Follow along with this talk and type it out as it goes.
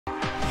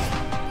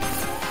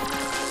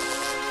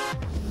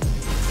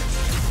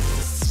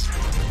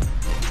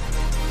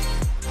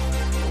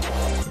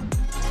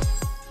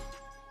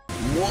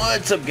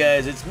What's up,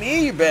 guys? It's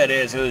me, your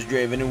badass host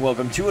Draven, and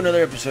welcome to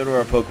another episode of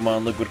our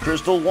Pokemon Liquid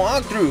Crystal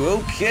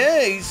walkthrough.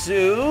 Okay,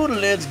 so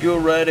let's go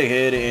right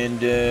ahead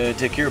and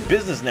take care of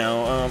business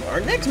now.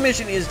 Our next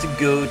mission is to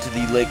go to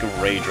the Lake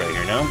of Rage right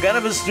here. Now, I'm kind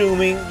of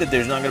assuming that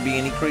there's not going to be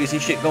any crazy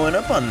shit going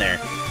up on there.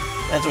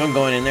 That's why I'm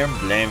going in there,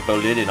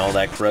 blindfolded and all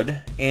that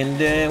crud. And,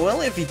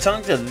 well, if you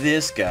talk to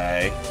this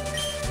guy,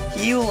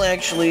 he will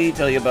actually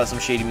tell you about some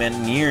shady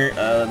men near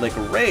Lake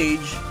of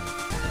Rage.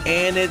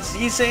 And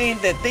he's saying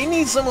that they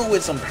need someone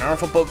with some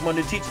powerful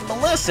Pokemon to teach them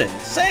a lesson.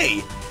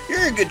 Say,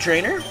 you're a good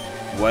trainer.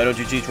 Why don't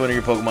you teach one of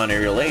your Pokemon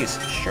Aerial Ace?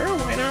 Sure,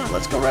 why not?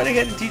 Let's go right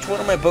ahead and teach one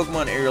of my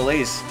Pokemon Aerial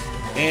Ace.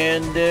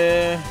 And,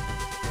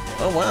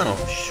 oh wow,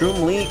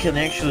 Shroomly can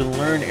actually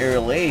learn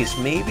Aerial Ace.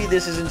 Maybe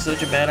this isn't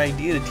such a bad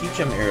idea to teach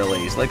him Aerial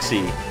Ace. Let's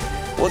see.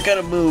 What kind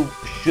of move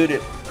should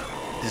it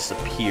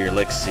disappear?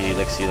 Let's see.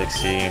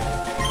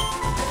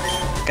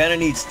 Kinda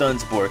need Stun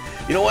Spore.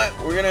 You know what?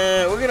 We're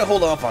gonna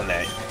hold off on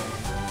that.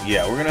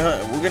 Yeah, we're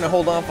gonna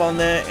hold off on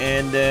that,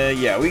 and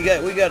yeah, we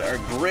got our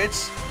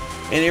grits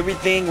and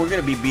everything. We're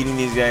gonna be beating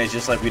these guys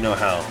just like we know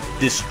how.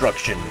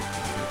 Destruction,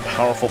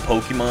 powerful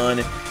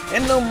Pokemon,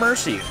 and no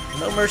mercy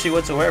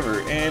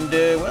whatsoever. And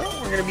well,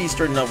 we're gonna be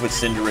starting off with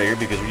Cinderace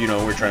because you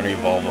know we're trying to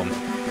evolve them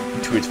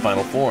to its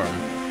final form.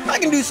 I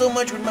can do so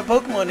much with my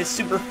Pokemon. It's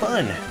super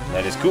fun.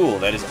 That is cool.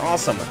 That is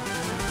awesome.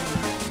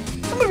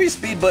 I'm going to be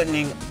speed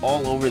buttoning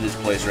all over this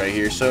place right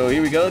here. So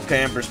here we go.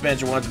 Camper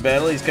Spencer wants a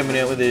battle. He's coming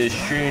out with his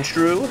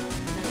Shrew.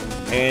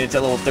 And it's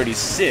at level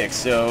 36.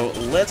 So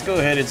let's go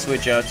ahead and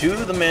switch out to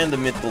the man, the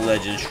myth, the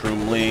legend,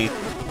 Shroomly.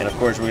 And of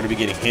course, we're going to be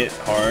getting hit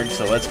hard.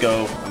 So let's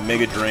go.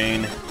 Mega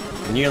Drain.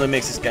 Nearly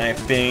makes this guy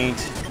faint.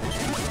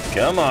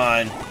 Come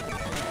on.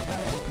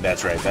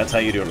 That's right. That's how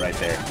you do it right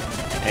there.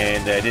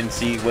 And I didn't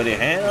see what it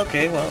had.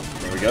 Okay, well,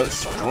 there we go.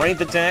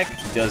 Strength attack.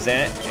 Does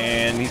that.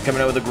 And he's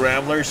coming out with a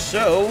Graveler.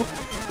 So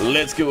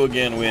let's go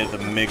again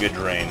with Mega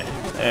Drain.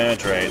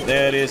 That's right,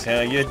 that is how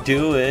you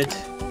do it.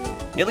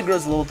 It only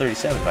grows to level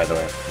 37, by the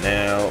way.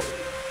 Now,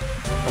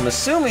 I'm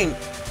assuming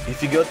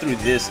if you go through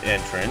this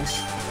entrance,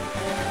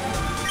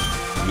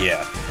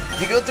 yeah, if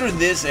you go through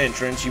this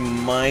entrance, you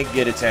might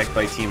get attacked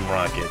by Team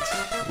Rocket.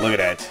 Look at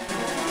that.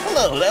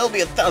 Hello, that'll be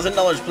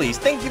 $1,000, please.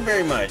 Thank you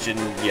very much. And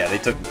yeah, they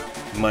took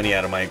money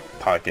out of my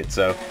pocket.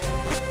 So,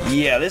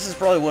 yeah, this is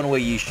probably one way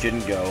you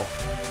shouldn't go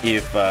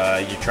if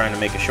you're trying to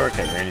make a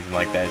shortcut or anything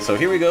like that. So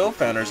here we go,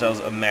 found ourselves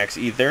a Max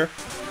Ether.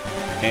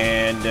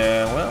 And,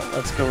 well,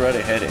 let's go right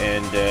ahead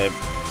and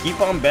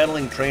keep on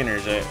battling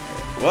trainers.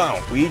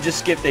 Wow, we just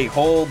skipped a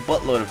whole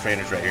buttload of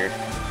trainers right here.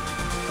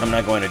 I'm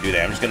not going to do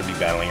that. I'm just going to be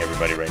battling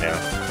everybody right now.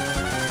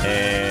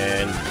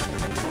 And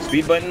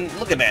speed button,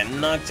 look at that.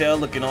 Noctowl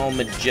looking all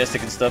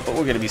majestic and stuff, but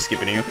we're going to be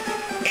skipping you.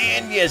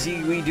 And yes,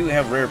 we do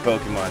have rare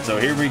Pokemon. So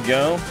here we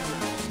go.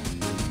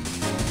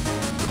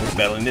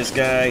 Battling this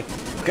guy.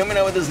 Coming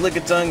out with his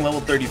Lickitung, level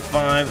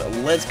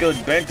 35. Let's go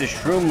back to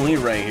Shroomly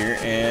right here.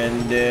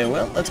 And,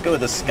 well, let's go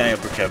with the Sky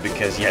Uppercut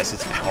because, yes,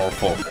 it's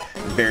powerful.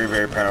 Very,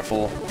 very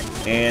powerful.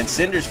 And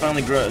Cinder's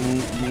finally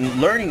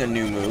learning a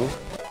new move.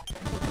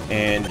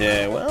 And,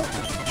 well,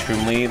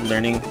 Shroomly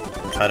learning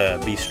how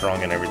to be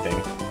strong and everything.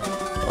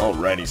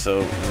 Alrighty,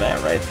 so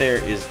that right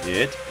there is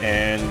it.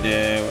 And,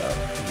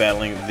 well,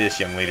 battling this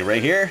young lady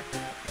right here.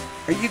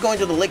 Are you going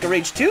to the Lake of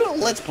Rage too?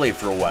 Let's play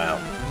for a while.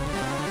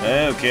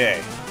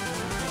 Okay.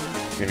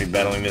 Gonna be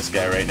battling this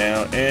guy right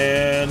now,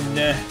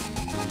 and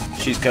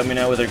she's coming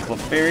out with her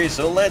Clefairy,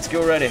 so let's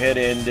go right ahead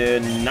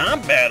and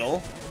not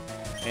battle,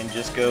 and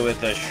just go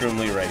with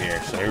Shroomly right here.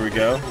 So here we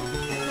go,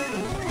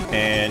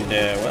 and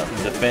well,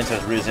 the defense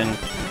has risen.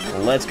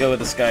 Let's go with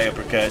the Sky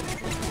Uppercut,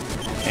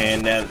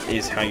 and that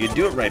is how you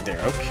do it right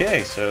there.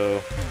 Okay,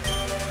 so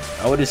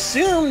I would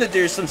assume that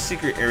there's some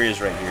secret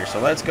areas right here, so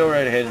let's go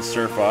right ahead and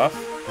surf off.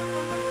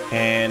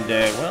 And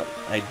well,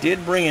 I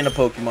did bring in a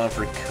Pokemon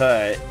for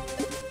Cut.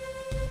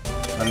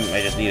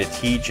 I just need to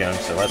teach him,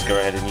 so let's go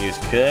ahead and use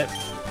Cut.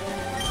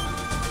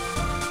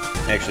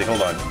 Actually,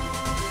 hold on.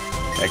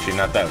 Actually,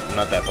 not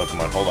that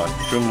Pokemon. Hold on.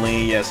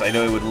 Shroomly, yes, I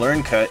know it would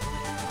learn Cut.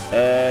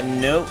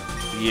 Nope.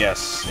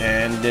 Yes,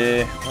 and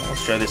well,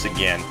 let's try this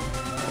again.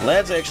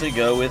 Let's actually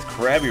go with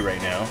Krabby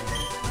right now.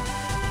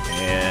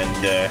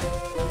 And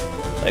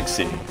let's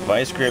see,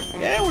 Vice Grip.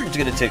 Yeah, we're just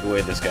gonna take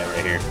away this guy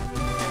right here.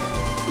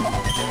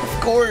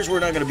 Of course, we're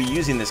not going to be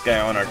using this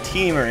guy on our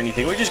team or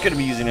anything. We're just going to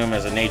be using him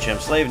as an HM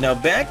slave. Now,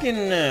 back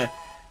in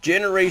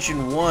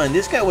Generation 1,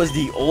 this guy was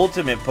the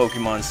ultimate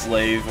Pokemon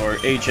slave, or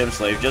HM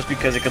slave, just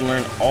because it can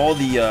learn all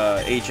the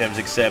HMs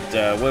except,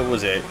 what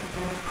was it?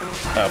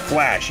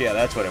 Flash, yeah,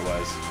 that's what it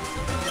was.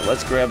 So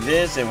let's grab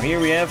this, and here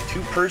we have 2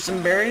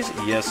 Person Berries.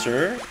 Yes,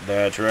 sir,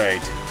 that's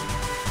right.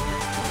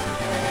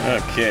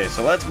 Okay,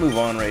 so let's move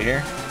on right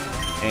here.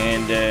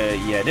 And,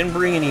 yeah, I didn't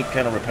bring any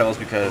kind of repels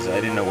because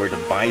I didn't know where to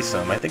buy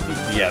some. I think,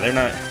 yeah, they're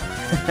not,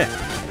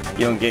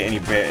 you don't get any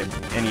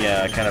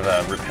kind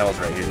of repels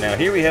right here. Now,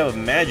 here we have a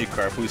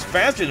Magikarp who's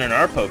faster than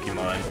our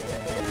Pokemon.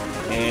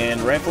 And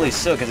rightfully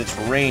so, because it's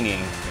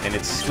raining, and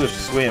it's Swift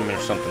Swim or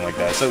something like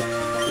that. So,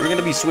 we're going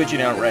to be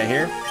switching out right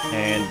here.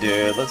 And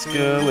let's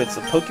go. It's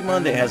a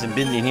Pokemon that hasn't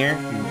been in here.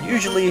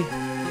 Usually,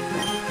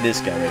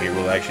 this guy right here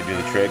will actually do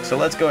the trick. So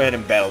let's go ahead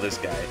and battle this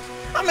guy.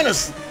 I'm in a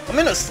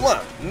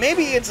slump.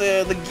 Maybe it's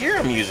the gear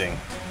I'm using.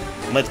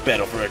 Let's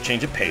battle for a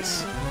change of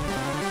pace.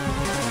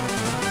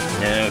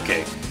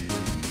 Okay.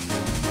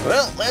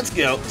 Well, let's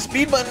go.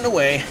 Speed button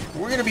away.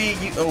 We're going to be...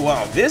 Oh,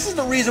 wow. This is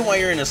the reason why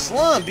you're in a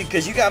slump,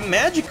 because you got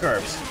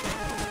Magikarps.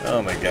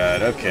 Oh, my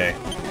God. Okay.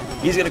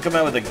 He's going to come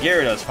out with a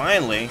Gyarados,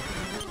 finally.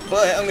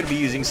 But I'm going to be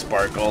using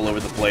Spark all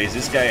over the place.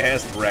 This guy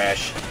has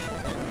Thrash.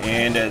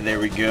 And there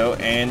we go.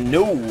 And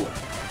no!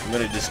 I'm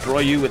going to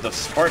destroy you with a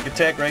Spark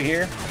attack right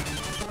here.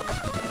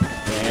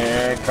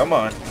 And come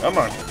on. Come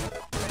on.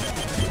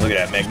 Look at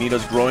that.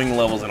 Magneto's growing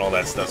levels and all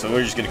that stuff. So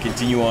we're just going to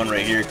continue on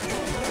right here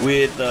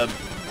with...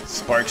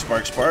 Sparks.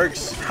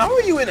 How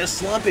are you in a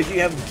slump if you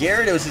have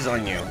Gyaradoses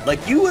on you?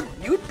 Like, you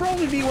would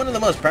probably be one of the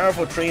most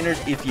powerful trainers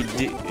if you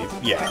did.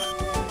 Yeah.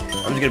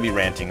 I'm just gonna be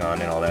ranting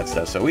on and all that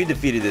stuff. So we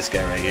defeated this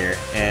guy right here,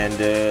 and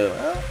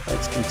well,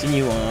 let's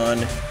continue on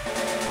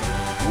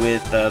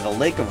with the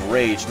Lake of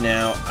Rage.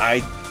 Now,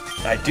 I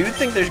do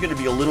think there's gonna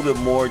be a little bit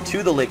more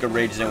to the Lake of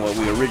Rage than what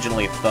we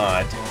originally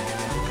thought,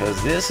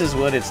 because this is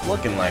what it's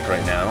looking like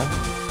right now.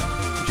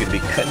 It's gonna be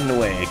cutting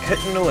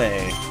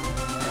away.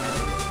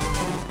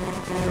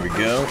 There we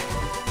go.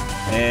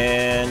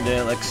 And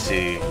let's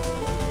see.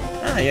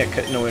 Ah, yeah,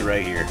 cutting away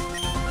right here.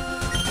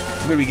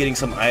 I'm going to be getting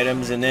some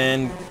items and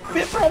then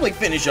probably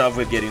finish off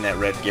with getting that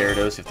red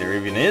Gyarados, if there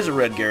even is a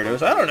red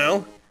Gyarados. I don't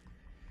know.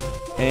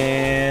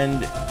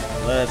 And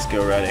let's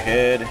go right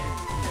ahead.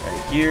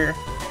 Right here.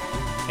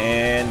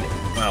 And,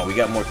 wow, we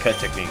got more cut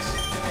techniques.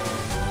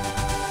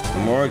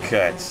 More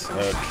cuts.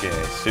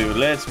 Okay, so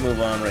let's move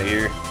on right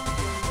here.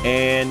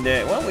 And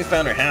well, we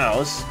found our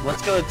house.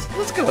 Let's go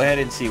ahead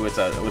and see what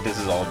this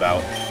is all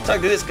about.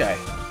 Talk to this guy.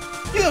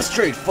 You have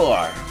strayed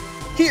far.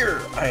 Here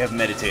I have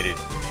meditated.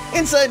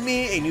 Inside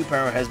me, a new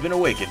power has been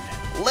awakened.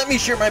 Let me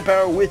share my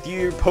power with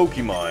your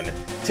Pokemon.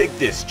 Take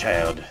this,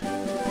 child.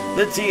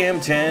 The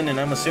TM10, and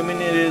I'm assuming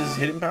it is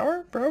hidden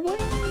power, probably.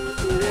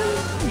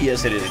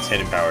 Yes, it is. It's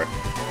hidden power.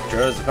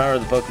 Draws the power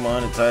of the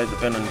Pokemon inside,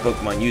 depend on the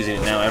Pokemon using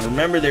it. Now, I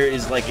remember there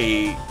is like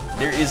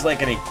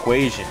an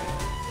equation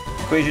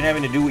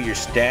having to do with your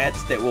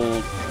stats that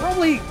will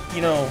probably, you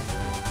know,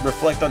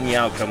 reflect on the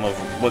outcome of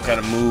what kind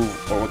of move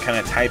or what kind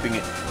of typing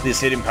this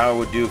hidden power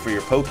would do for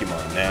your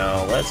Pokemon.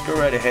 Now, let's go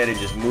right ahead and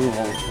just move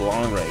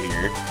along right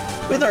here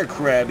with our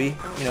Krabby,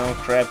 you know,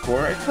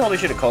 Crabcore. I probably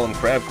should have called him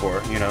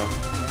Crabcore, you know.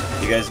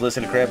 You guys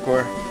listen to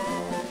Crabcore?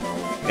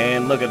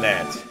 And look at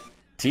that.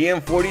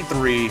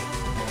 TM43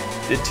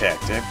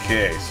 detect.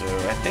 Okay, so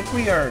I think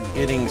we are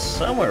getting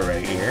somewhere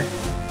right here.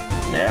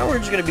 Now we're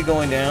just going to be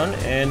going down,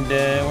 and,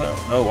 well,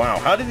 oh wow,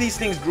 how did these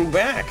things grow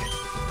back?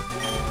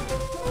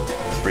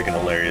 It's freaking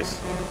hilarious.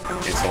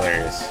 It's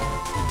hilarious.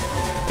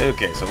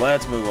 Okay, so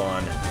let's move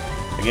on.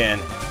 Again,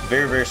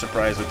 very, very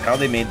surprised with how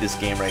they made this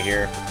game right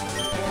here.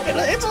 And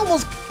it's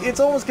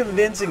almost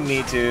convincing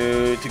me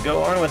to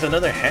go on with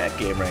another hack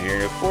game right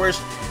here. Of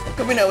course, I'm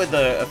coming out with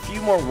a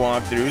few more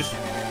walkthroughs.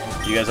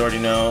 You guys already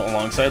know,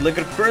 alongside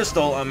Liquid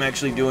Crystal, I'm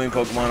actually doing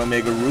Pokemon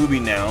Omega Ruby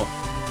now.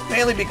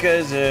 Mainly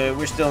because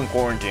we're still in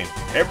quarantine.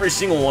 Every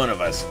single one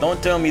of us.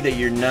 Don't tell me that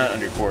you're not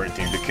under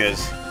quarantine,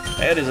 because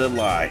that is a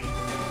lie.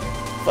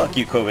 Fuck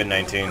you,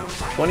 COVID-19.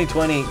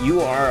 2020, you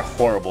are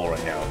horrible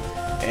right now.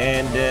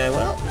 And,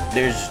 well,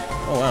 there's...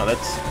 Oh, wow,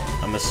 that's...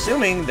 I'm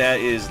assuming that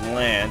is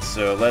Lance,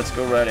 so let's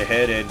go right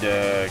ahead and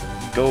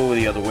go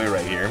the other way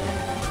right here.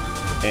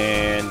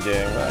 And,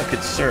 well, I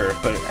could surf,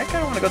 but I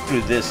kind of want to go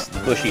through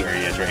the bushy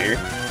areas right here.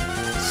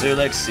 So,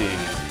 let's see.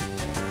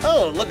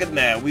 Oh, look at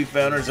that. We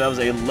found ourselves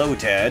a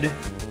Lotad.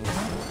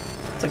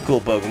 It's a cool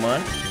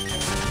Pokemon.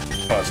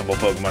 Possible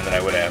Pokemon that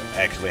I would have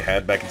actually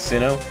had back in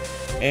Sinnoh.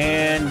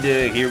 And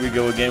here we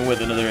go again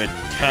with another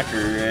attacker,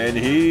 and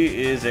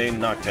he is a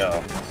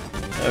Noctowl.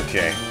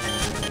 Okay.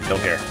 Don't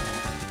care.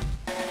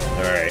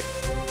 Alright.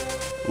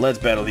 Let's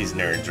battle these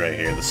nerds right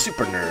here. The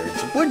super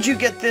nerds. Where'd you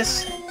get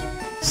this?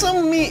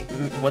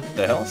 What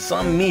the hell?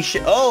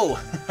 Oh!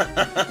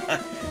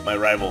 My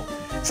rival.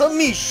 Some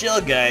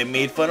Michelle guy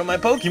made fun of my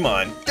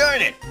Pokemon.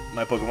 Darn it!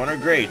 My Pokemon are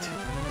great.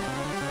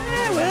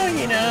 Well,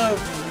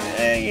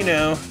 you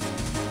know.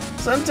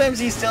 Sometimes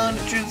he's telling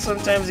the truth,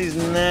 sometimes he's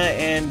not,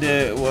 and,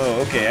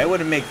 whoa, okay, I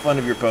wouldn't make fun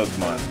of your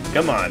Pokemon.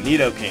 Come on,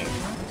 Nidoking.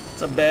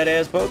 It's a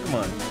badass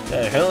Pokemon.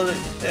 The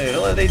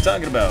hell are they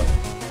talking about?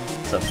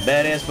 It's a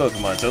badass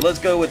Pokemon. So let's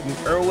go with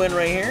Irwin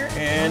right here,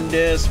 and,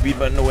 speed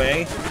button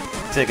away.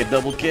 Take a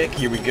double kick.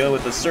 Here we go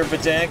with the Surf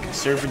attack.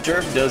 Surf and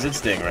Turf does its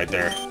thing right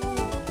there.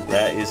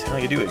 That is how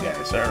you do it,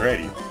 guys.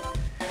 Alrighty.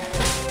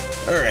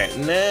 Alright,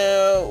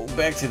 now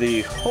back to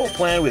the whole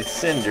plan with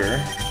Cinder.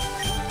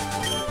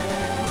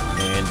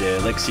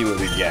 And let's see what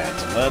we got.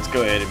 Let's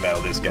go ahead and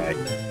battle this guy.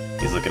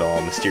 He's looking all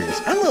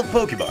mysterious. I love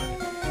Pokemon.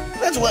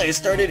 That's why I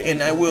started,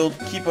 and I will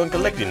keep on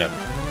collecting them.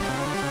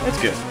 That's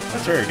good.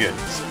 That's very good.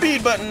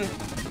 Speed button.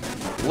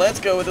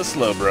 Let's go with a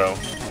Slowbro.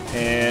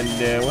 And,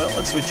 well,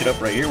 let's switch it up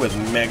right here with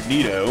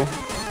Magneto.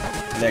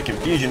 That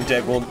Confusion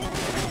attack will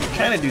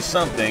kind of do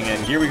something.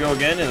 And here we go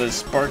again to the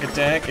Spark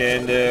Attack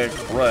and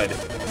crud.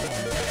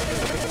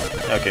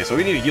 Okay, so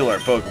we need to heal our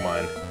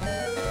Pokemon.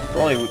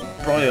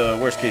 Probably the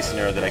worst case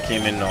scenario that I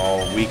came in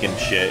all weak and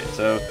shit.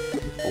 So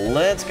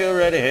let's go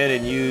right ahead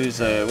and use,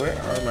 where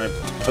are my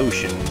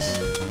potions?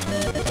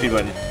 Speed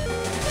button.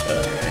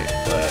 Alright,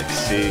 let's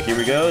see. Here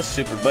we go.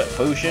 Super Butt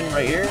Potion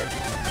right here.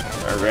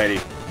 Alrighty,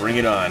 bring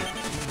it on.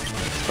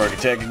 Spark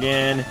Attack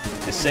again.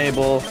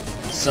 Disable.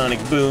 Sonic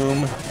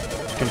Boom.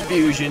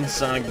 Confusion.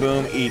 Sonic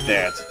Boom. Eat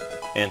that.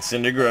 And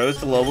Cinder grows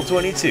to level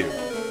 22.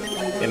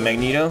 And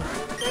Magneto.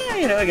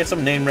 You know, I get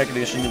some name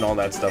recognition and all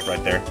that stuff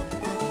right there.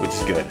 Which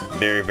is good.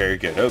 Very, very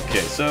good. Okay,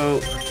 so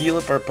heal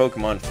up our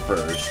Pokemon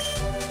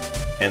first.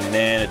 And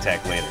then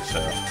attack later. So,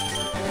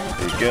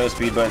 here we go.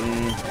 Speed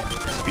button.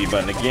 Speed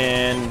button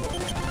again.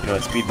 You know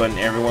what? Speed button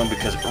everyone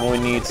because we only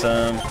need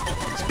some.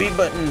 Speed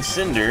button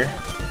Cinder.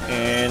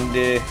 And,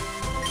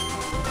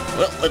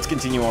 well, let's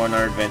continue on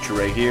our adventure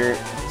right here.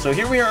 So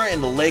here we are in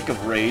the Lake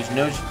of Rage,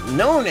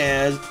 known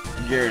as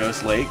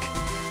Gyarados Lake.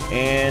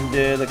 And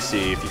let's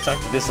see, if you talk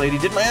to this lady,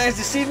 did my eyes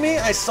deceive me?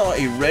 I saw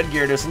a red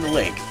Gyarados in the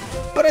lake.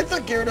 But I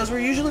thought Gyarados were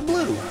usually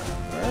blue.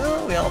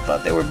 Well, we all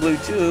thought they were blue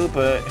too,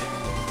 but...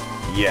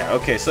 yeah,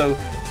 okay, so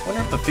I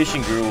wonder if the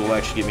fishing guru will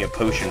actually give me a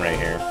potion right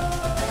here.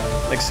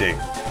 Let's see.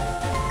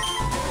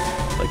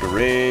 Lake of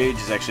Rage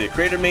is actually a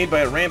crater made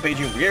by a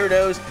rampaging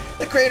Gyarados.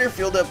 The crater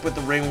filled up with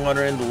the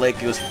rainwater and the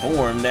lake was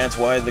formed. That's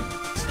why the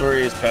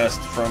story is passed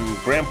from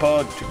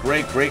grandpa to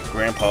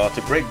great-great-grandpa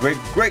to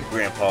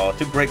great-great-great-grandpa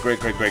to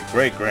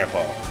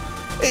great-great-great-great-great-grandpa.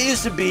 It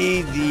used to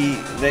be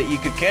that you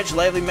could catch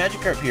lively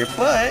Magikarp here,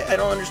 but I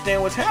don't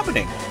understand what's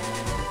happening.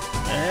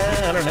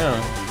 I don't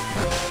know.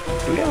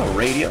 Do we have a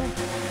radio?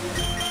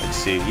 Let's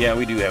see. Yeah,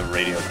 we do have a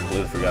radio.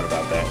 Completely forgot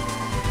about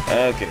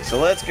that. Okay, so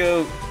let's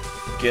go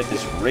get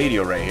this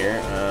radio right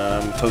here.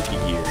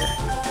 Pokegear.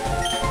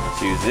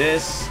 Let's use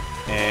this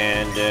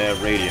and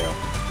radio.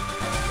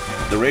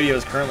 The radio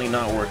is currently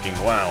not working.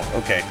 Wow.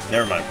 Okay,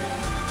 never mind.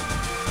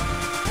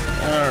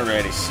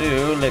 Alrighty,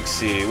 so let's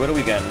see. What do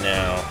we got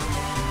now?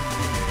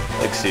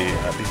 Let's see.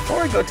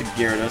 Before I go to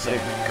Gyarados, I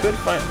could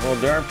find... well,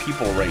 there are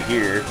people right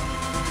here.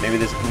 Maybe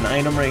there's an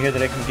item right here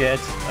that I can get.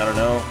 I don't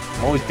know.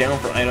 I'm always down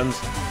for items.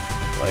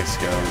 Let's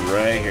go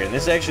right here. And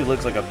this actually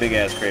looks like a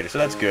big-ass crater, so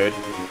that's good.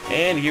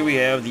 And here we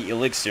have the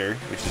elixir,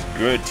 which is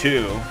good,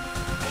 too.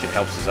 It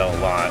helps us out a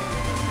lot.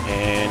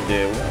 And,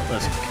 well,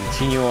 let's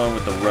continue on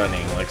with the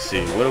running. Let's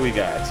see. What do we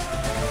got?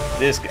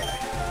 This guy.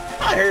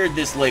 I heard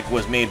this lake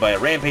was made by a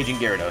rampaging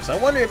Gyarados. I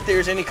wonder if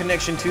there's any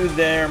connection to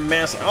their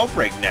mass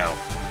outbreak now.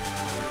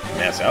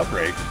 Mass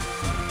outbreak?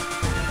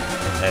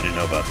 I didn't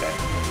know about that.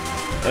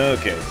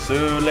 Okay,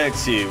 so let's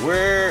see.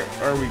 Where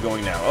are we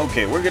going now?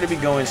 Okay, we're going to be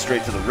going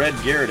straight to the red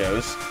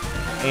Gyarados.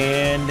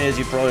 And as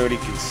you probably already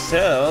can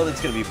tell, it's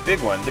going to be a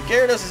big one. The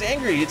Gyarados is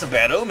angry. It's a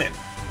bad omen.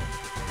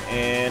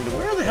 And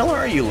where the hell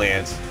are you,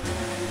 Lance?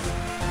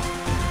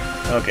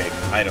 Okay,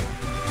 item.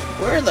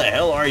 Where the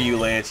hell are you,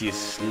 Lance, you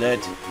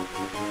slut?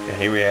 And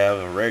here we have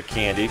a rare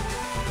candy.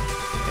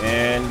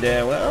 And,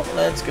 well,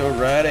 let's go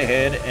right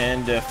ahead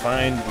and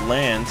find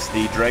Lance,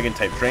 the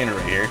Dragon-type trainer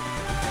right here.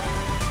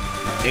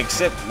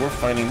 Except we're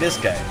finding this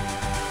guy.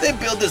 They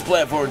built this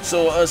platform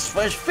so us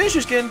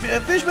fishers can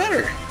fish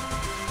better.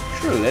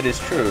 True, that is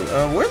true.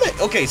 Where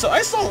they? Okay, so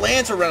I saw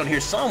Lance around here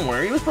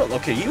somewhere. He was probably...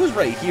 okay, he was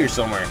right here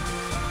somewhere.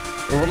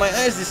 Or were my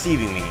eyes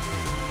deceiving me?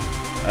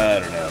 I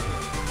don't know.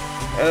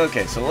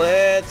 Okay, so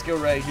let's go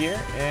right here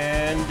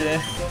and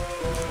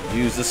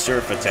use the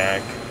surf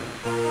attack.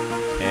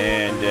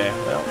 And,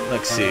 well,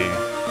 let's see.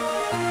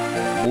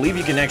 I believe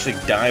you can actually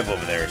dive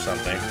over there or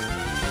something.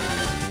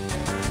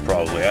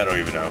 Probably, I don't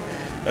even know.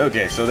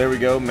 Okay, so there we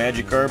go,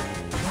 Magikarp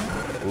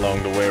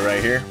along the way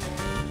right here.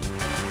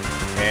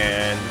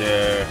 And,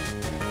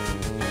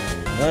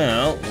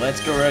 well,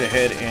 let's go right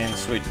ahead and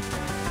switch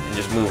and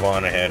just move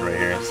on ahead right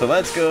here. So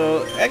let's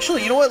go,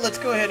 actually, you know what, let's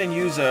go ahead and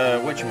use,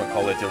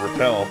 whatchamacallit, to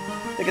repel.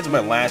 I think it's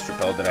my last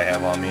repel that I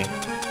have on me.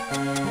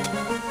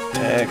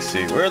 Let's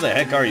see, where the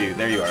heck are you?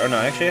 There you are. Oh no,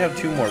 actually I have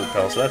 2 more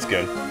repels, so that's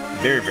good.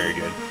 Very, very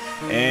good.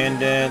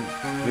 And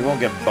we won't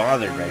get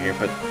bothered right here,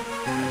 but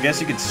I guess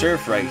you could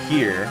surf right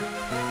here.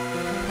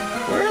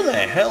 Where the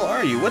hell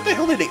are you? What the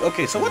hell did they...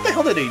 okay, so what the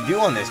hell did they do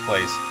on this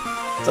place?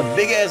 It's a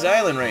big-ass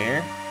island right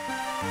here.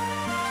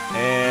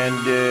 And,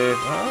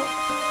 well...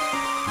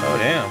 oh,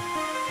 damn.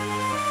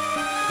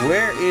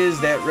 Where is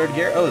that red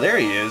Gyarados? Oh, there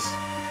he is.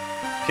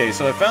 Okay,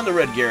 so I found the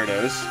red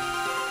Gyarados.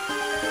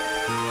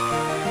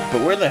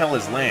 But where the hell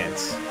is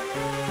Lance?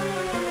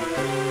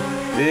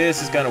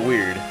 This is kind of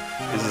weird.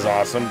 This is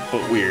awesome,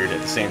 but weird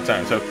at the same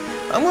time. So,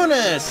 I'm going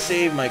to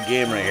save my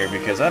game right here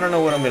because I don't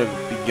know what I'm going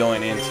to be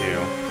going into.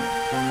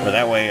 Or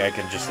that way I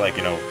can just, like,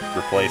 you know,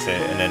 replace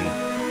it and then,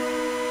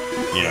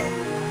 you know,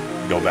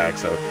 go back.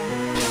 So,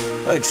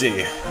 let's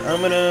see. What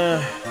I'm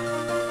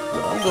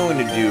going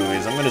to do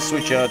is I'm going to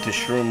switch out to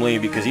Shroomly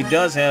because he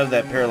does have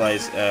that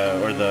paralyzed,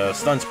 or the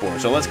stun spore.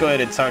 So let's go ahead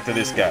and talk to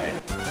this guy.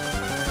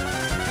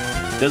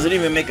 Doesn't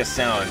even make a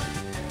sound.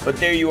 But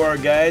there you are,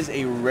 guys.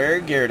 A rare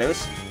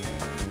Gyarados.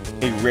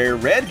 A rare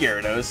red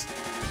Gyarados.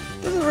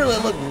 Doesn't really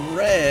look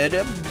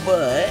red,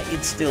 but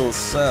it's still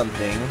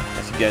something,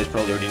 as you guys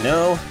probably already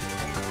know.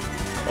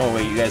 Oh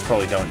wait, you guys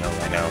probably don't know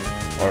right now.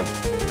 Or,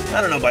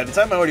 I don't know, by the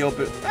time I already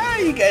open...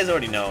 you guys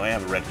already know, I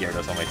have a red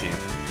Gyarados on my team.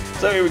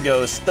 So here we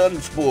go, Stun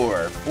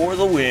Spore for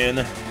the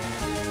win.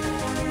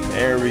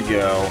 There we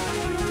go.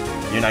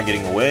 You're not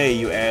getting away,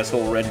 you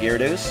asshole red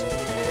Gyarados.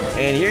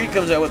 And here he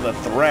comes out with a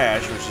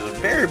Thrash, which is a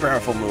very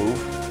powerful move.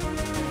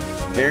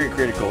 Very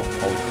critical.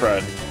 Holy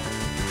crud.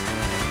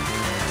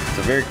 It's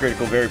a very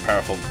critical, very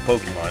powerful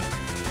Pokemon.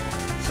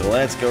 So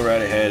let's go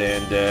right ahead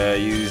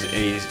and use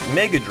a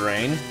Mega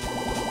Drain.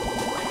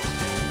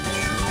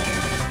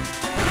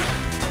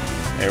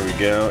 There we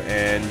go.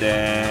 And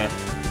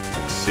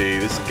let's see,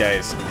 this guy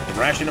is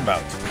thrashing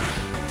about.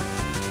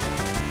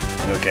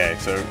 Okay,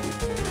 so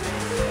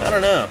I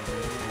don't know.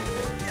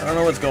 I don't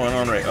know what's going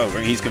on right. Oh,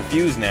 he's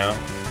confused now.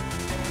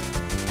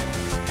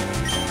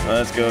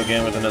 Let's go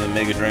again with another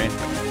Mega Drain.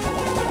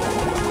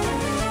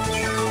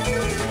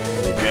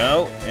 There we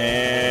go.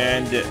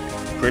 And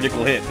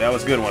critical hit. That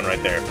was a good one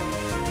right there.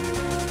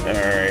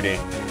 Alrighty.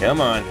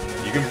 Come on.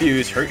 You're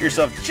confused. Hurt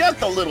yourself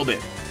just a little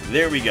bit.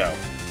 There we go.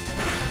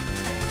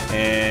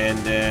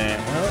 And,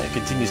 well, it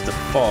continues to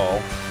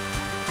fall.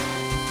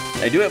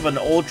 I do have an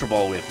Ultra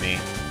Ball with me.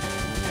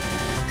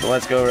 So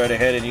let's go right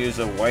ahead and use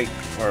a white,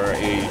 or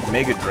a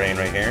Mega Drain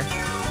right here.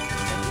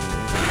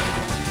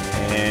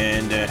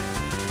 And,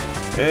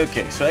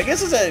 okay, so I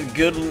guess it's a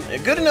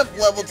good enough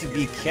level to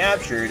be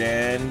captured,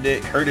 and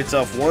it hurt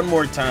itself one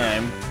more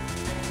time.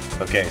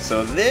 Okay,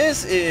 so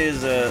this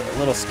is a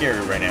little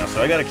scary right now,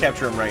 so I gotta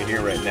capture him right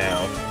here, right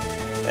now.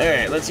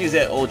 Alright, let's use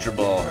that Ultra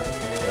Ball.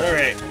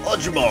 Alright,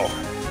 Ultra Ball.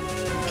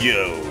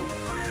 Go.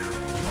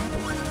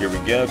 Here we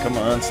go, come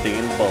on, stay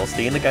in the ball,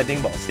 stay in the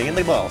goddamn ball, stay in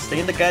the ball, stay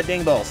in the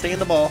goddamn ball, stay in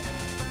the ball.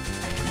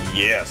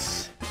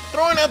 Yes.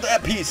 Throwing out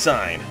that peace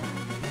sign.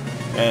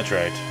 That's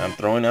right, I'm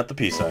throwing out the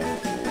peace sign.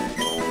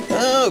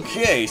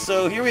 Okay,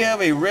 so here we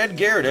have a red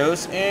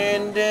Gyarados,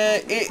 and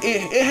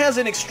it has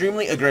an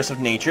extremely aggressive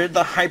nature.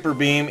 The Hyper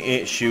Beam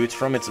it shoots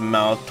from its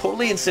mouth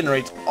totally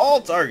incinerates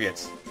all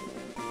targets.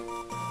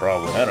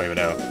 Probably, I don't even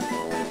know.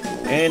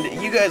 And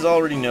you guys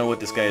already know what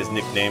this guy is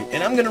nicknamed,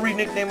 and I'm gonna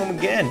re-nickname him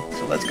again.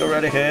 So let's go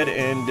right ahead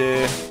and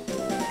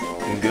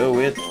go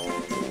with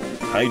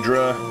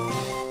Hydra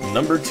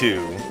number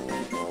 2.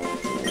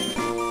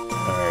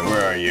 Alright,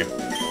 where are you?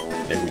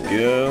 There we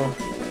go.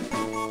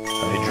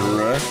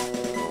 Hydra.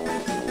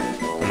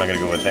 I'm not gonna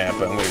go with that,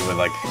 but I'm gonna go with,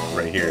 like,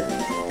 right here.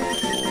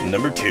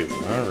 Number 2.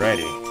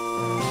 Alrighty.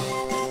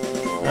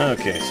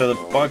 Okay, so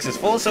the box is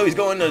full, so he's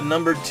going to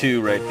number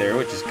 2 right there,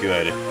 which is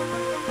good.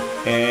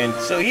 And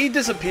so he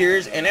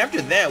disappears, and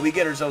after that we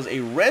get ourselves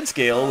a red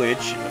scale,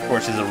 which of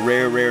course is a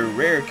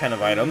rare kind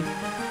of item.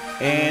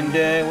 And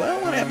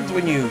well, what happens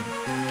when you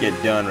get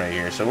done right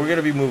here? So we're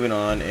gonna be moving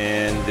on,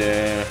 and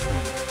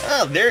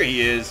oh, there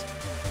he is.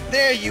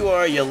 There you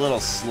are, you little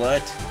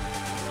slut.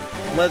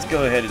 Let's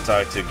go ahead and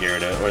talk to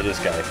Gyarados, or this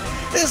guy.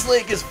 This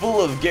lake is full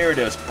of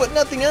Gyarados, but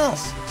nothing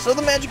else. So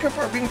the Magikarp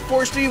are being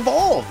forced to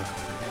evolve.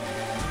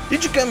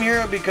 Did you come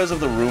here because of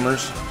the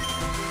rumors?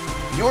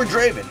 You're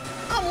Draven.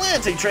 I'm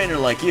Lance, a trainer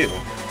like you.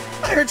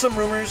 I heard some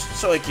rumors,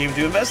 so I came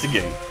to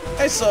investigate.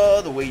 I saw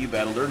the way you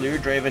battled earlier,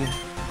 Draven.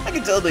 I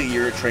can tell that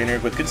you're a trainer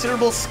with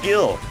considerable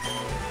skill.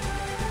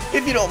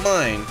 If you don't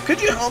mind, could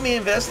you help me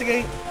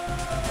investigate?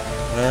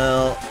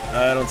 Well,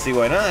 I don't see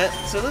why not,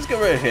 so let's go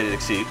right ahead and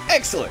exceed.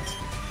 Excellent!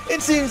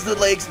 It seems the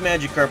lake's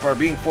Magikarp are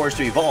being forced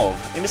to evolve.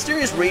 A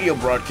mysterious radio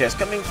broadcast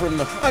coming from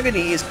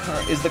Mahogany is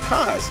the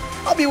cause.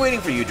 I'll be waiting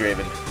for you,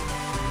 Draven.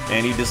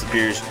 And he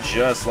disappears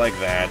just like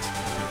that.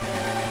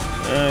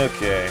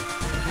 Okay.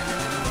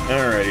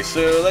 Alrighty,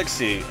 so let's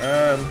see.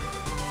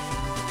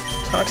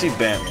 Toxic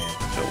Batman.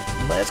 So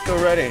let's go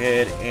right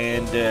ahead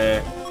and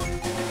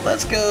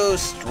let's go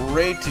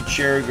straight to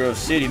Cherry Grove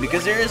City,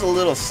 because there is a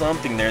little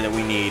something there that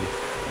we need.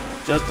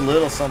 Just a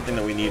little something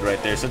that we need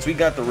right there, since we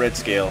got the red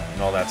scale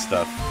and all that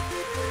stuff.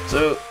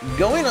 So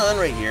going on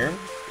right here,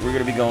 we're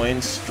going to be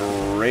going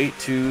straight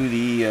to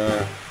the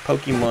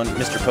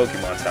Mr.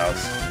 Pokemon's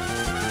house.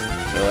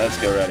 So let's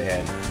go right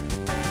ahead.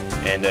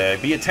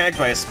 And be attacked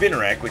by a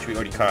Spinarak, which we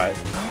already caught.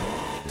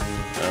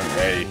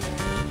 Alrighty.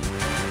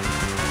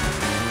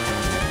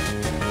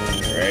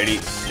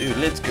 Alrighty. So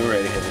let's go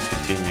right ahead. Let's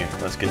continue.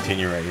 Let's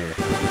continue right here.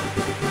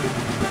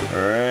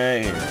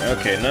 Alright here.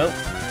 Okay, nope.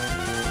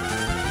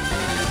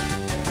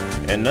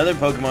 Another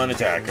Pokemon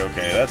attack.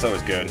 Okay, that's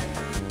always good.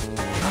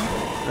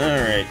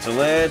 Alright, so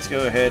let's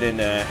go ahead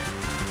and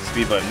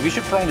speed button. We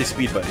should probably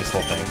speed button this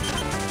whole thing.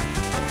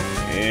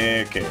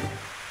 Okay.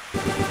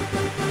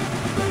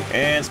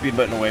 And speed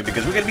button away,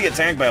 because we're going to be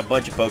attacked by a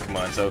bunch of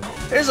Pokemon. So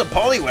there's a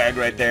Poliwag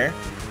right there.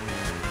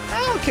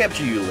 I'll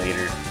capture you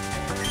later.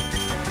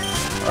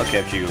 I'll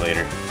capture you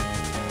later.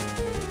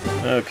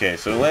 Okay,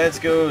 so let's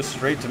go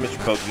straight to Mr.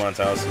 Pokemon's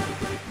house.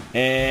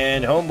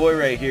 And homeboy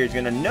right here is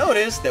going to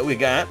notice that we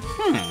got,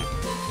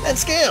 that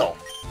scale.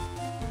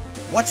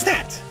 What's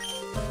that?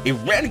 A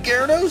red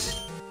Gyarados?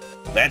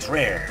 That's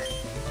rare.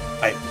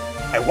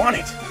 I want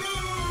it.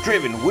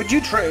 Draven, would you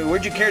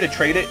care to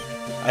trade it?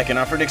 I can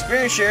offer an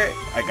experience share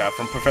I got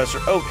from Professor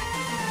Oak.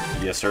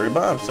 Yes, sir,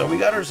 Bob. So we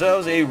got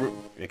ourselves a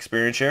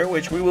experience share,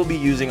 which we will be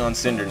using on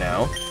Cinder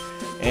now.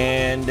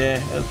 And,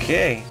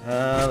 okay,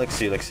 let's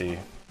see. I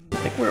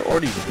think we're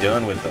already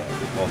done with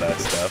all that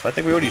stuff. I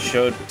think we already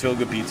showed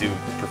Togepi to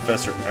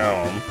Professor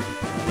Elm.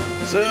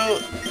 So,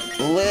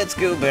 let's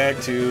go back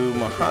to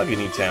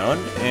Mahogany Town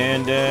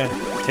and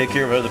take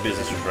care of other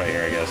businesses right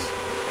here, I guess.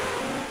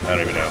 I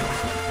don't even know.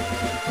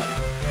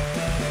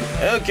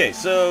 Okay,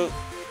 so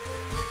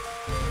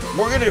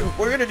we're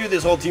gonna do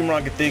this whole Team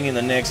Rocket thing in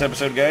the next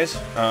episode, guys.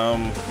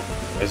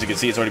 As you can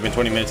see, it's already been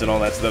 20 minutes and all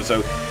that stuff.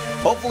 So,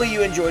 hopefully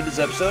you enjoyed this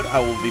episode. I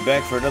will be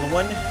back for another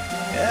one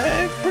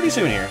pretty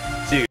soon here.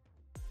 See you.